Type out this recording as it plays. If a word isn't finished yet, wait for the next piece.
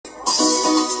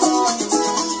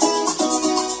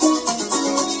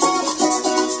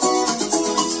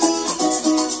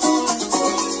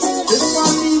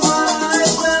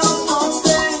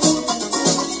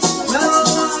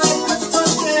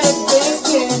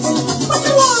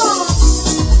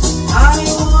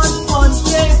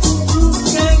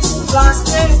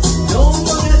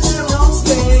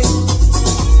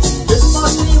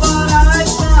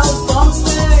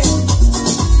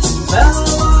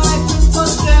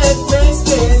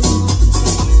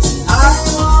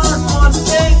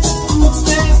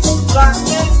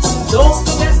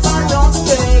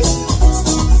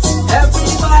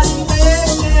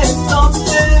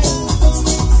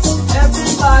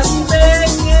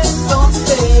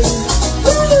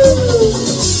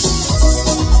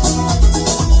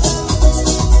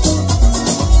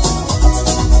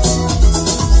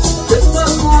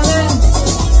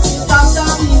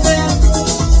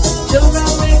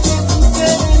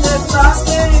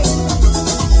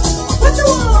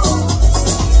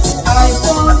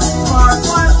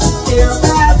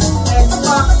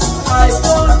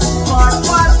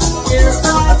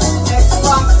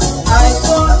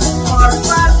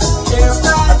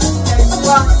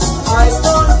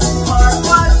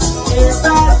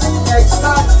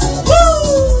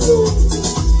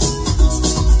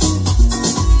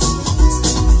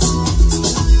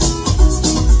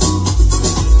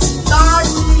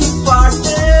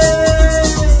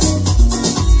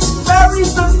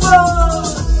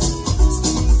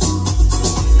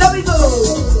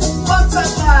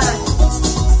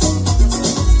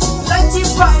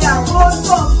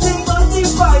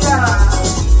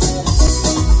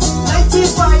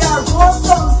throw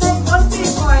something on the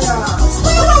fire.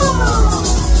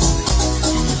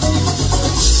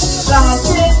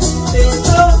 Planting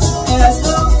potato,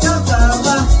 hello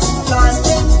cassava.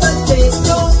 Planting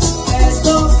potato,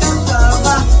 hello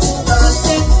cassava.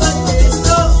 Planting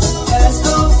potato,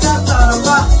 hello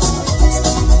cassava.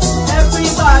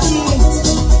 Everybody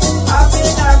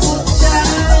having a good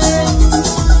time.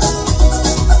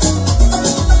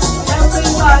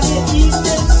 Everybody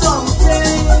eating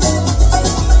something.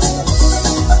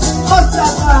 What's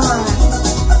that line?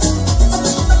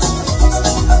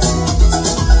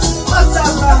 What's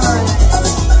that line?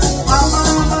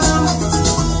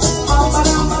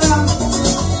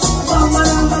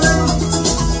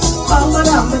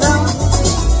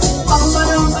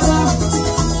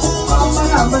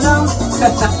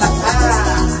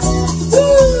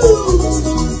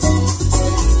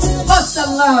 What's the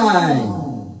line?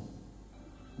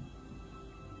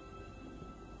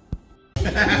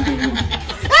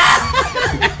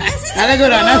 That's a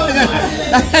good one. That's a good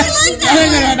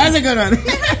one. That's a good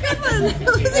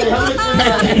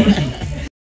one.